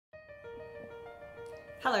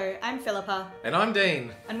Hello, I'm Philippa. And I'm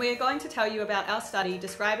Dean. And we are going to tell you about our study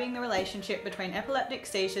describing the relationship between epileptic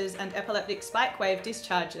seizures and epileptic spike wave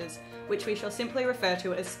discharges, which we shall simply refer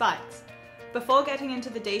to as spikes. Before getting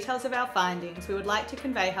into the details of our findings, we would like to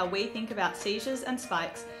convey how we think about seizures and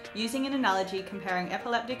spikes using an analogy comparing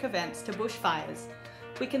epileptic events to bushfires.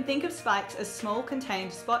 We can think of spikes as small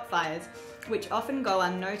contained spot fires, which often go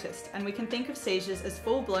unnoticed, and we can think of seizures as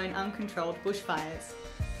full-blown uncontrolled bushfires.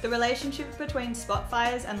 The relationship between spot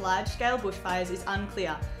fires and large-scale bushfires is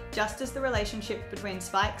unclear, just as the relationship between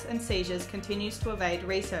spikes and seizures continues to evade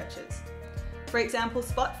researchers. For example,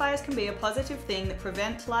 spot fires can be a positive thing that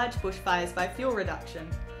prevents large bushfires by fuel reduction,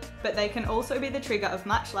 but they can also be the trigger of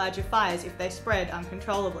much larger fires if they spread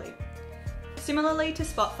uncontrollably. Similarly to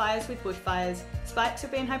spot fires with bushfires, spikes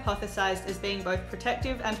have been hypothesized as being both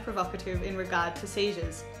protective and provocative in regard to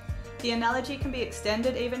seizures. The analogy can be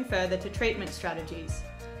extended even further to treatment strategies.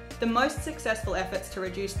 The most successful efforts to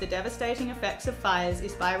reduce the devastating effects of fires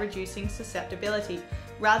is by reducing susceptibility,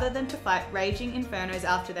 rather than to fight raging infernos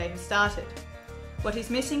after they have started. What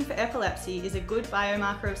is missing for epilepsy is a good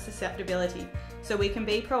biomarker of susceptibility, so we can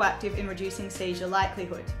be proactive in reducing seizure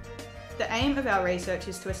likelihood. The aim of our research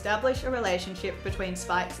is to establish a relationship between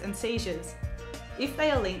spikes and seizures. If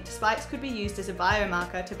they are linked, spikes could be used as a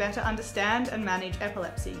biomarker to better understand and manage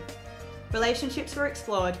epilepsy. Relationships were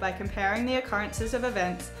explored by comparing the occurrences of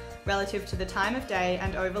events relative to the time of day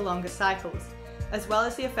and over longer cycles, as well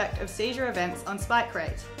as the effect of seizure events on spike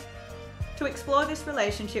rate. To explore this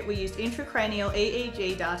relationship, we used intracranial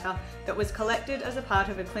EEG data that was collected as a part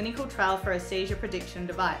of a clinical trial for a seizure prediction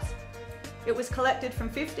device. It was collected from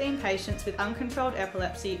 15 patients with uncontrolled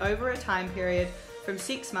epilepsy over a time period from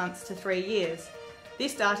 6 months to 3 years.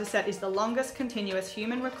 This dataset is the longest continuous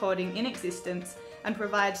human recording in existence and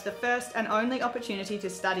provides the first and only opportunity to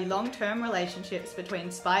study long-term relationships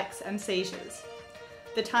between spikes and seizures.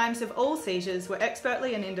 The times of all seizures were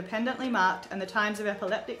expertly and independently marked, and the times of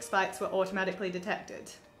epileptic spikes were automatically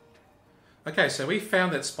detected. Okay, so we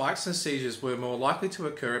found that spikes and seizures were more likely to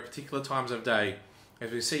occur at particular times of day,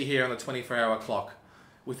 as we see here on the 24-hour clock,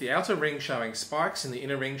 with the outer ring showing spikes and the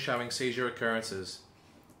inner ring showing seizure occurrences.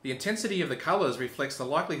 The intensity of the colours reflects the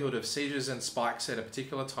likelihood of seizures and spikes at a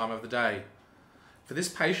particular time of the day. For this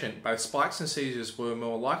patient, both spikes and seizures were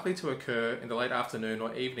more likely to occur in the late afternoon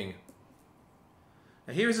or evening.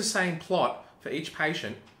 Now here is the same plot for each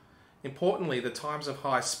patient. Importantly, the times of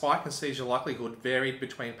high spike and seizure likelihood varied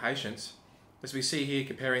between patients, as we see here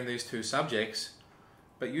comparing these two subjects,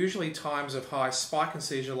 but usually times of high spike and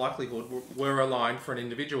seizure likelihood were aligned for an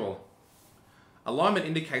individual. Alignment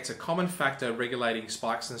indicates a common factor regulating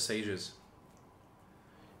spikes and seizures.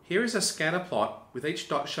 Here is a scatter plot with each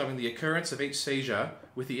dot showing the occurrence of each seizure,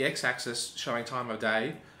 with the x-axis showing time of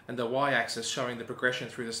day and the y-axis showing the progression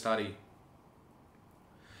through the study.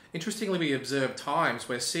 Interestingly, we observed times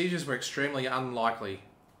where seizures were extremely unlikely.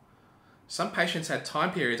 Some patients had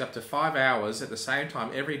time periods up to 5 hours at the same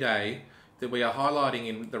time every day that we are highlighting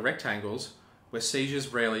in the rectangles where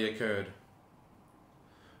seizures rarely occurred.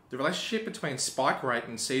 The relationship between spike rate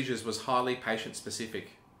and seizures was highly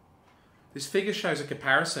patient-specific. This figure shows a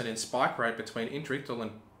comparison in spike rate between interictal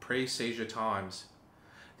and pre-seizure times.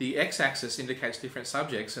 The x-axis indicates different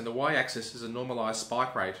subjects and the y-axis is a normalized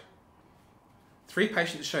spike rate. 3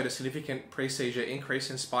 patients showed a significant pre-seizure increase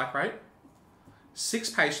in spike rate, 6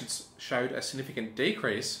 patients showed a significant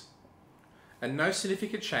decrease, and no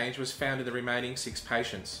significant change was found in the remaining 6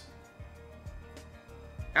 patients.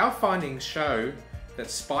 Our findings show that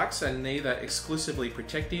spikes are neither exclusively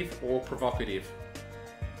protective or provocative.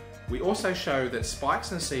 We also show that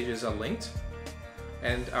spikes and seizures are linked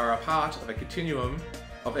and are a part of a continuum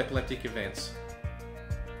of epileptic events.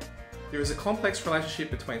 There is a complex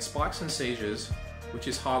relationship between spikes and seizures, which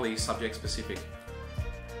is highly subject-specific.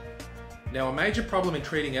 Now, a major problem in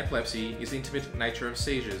treating epilepsy is the intermittent nature of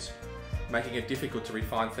seizures, making it difficult to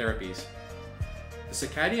refine therapies. The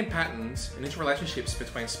circadian patterns and interrelationships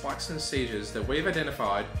between spikes and seizures that we've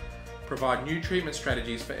identified provide new treatment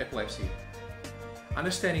strategies for epilepsy.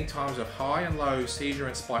 Understanding times of high and low seizure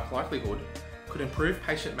and spike likelihood could improve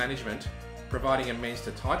patient management, providing a means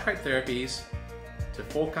to titrate therapies, to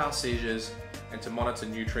forecast seizures, and to monitor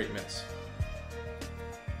new treatments.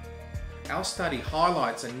 Our study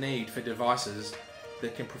highlights a need for devices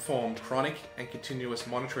that can perform chronic and continuous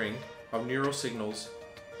monitoring of neural signals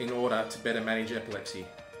in order to better manage epilepsy.